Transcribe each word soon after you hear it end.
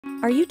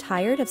Are you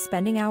tired of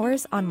spending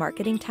hours on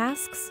marketing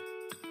tasks?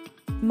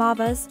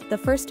 M.A.V.A.S, the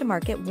first to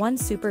market one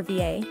super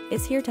VA,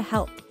 is here to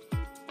help.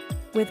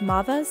 With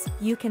M.A.V.A.S,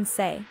 you can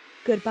say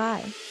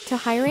goodbye to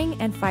hiring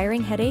and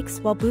firing headaches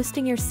while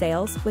boosting your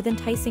sales with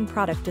enticing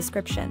product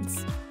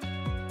descriptions.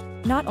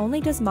 Not only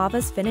does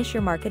M.A.V.A.S finish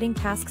your marketing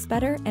tasks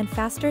better and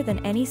faster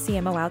than any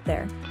CMO out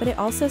there, but it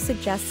also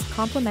suggests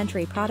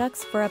complementary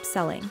products for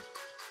upselling.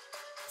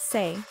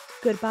 Say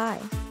goodbye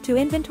to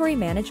inventory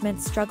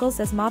management struggles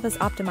as M.A.V.A.S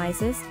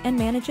optimizes and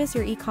manages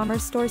your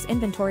e-commerce store's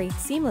inventory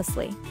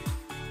seamlessly.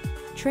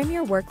 Trim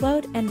your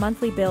workload and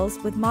monthly bills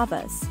with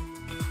M.A.V.A.S.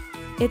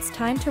 It's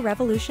time to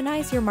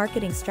revolutionize your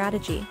marketing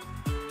strategy.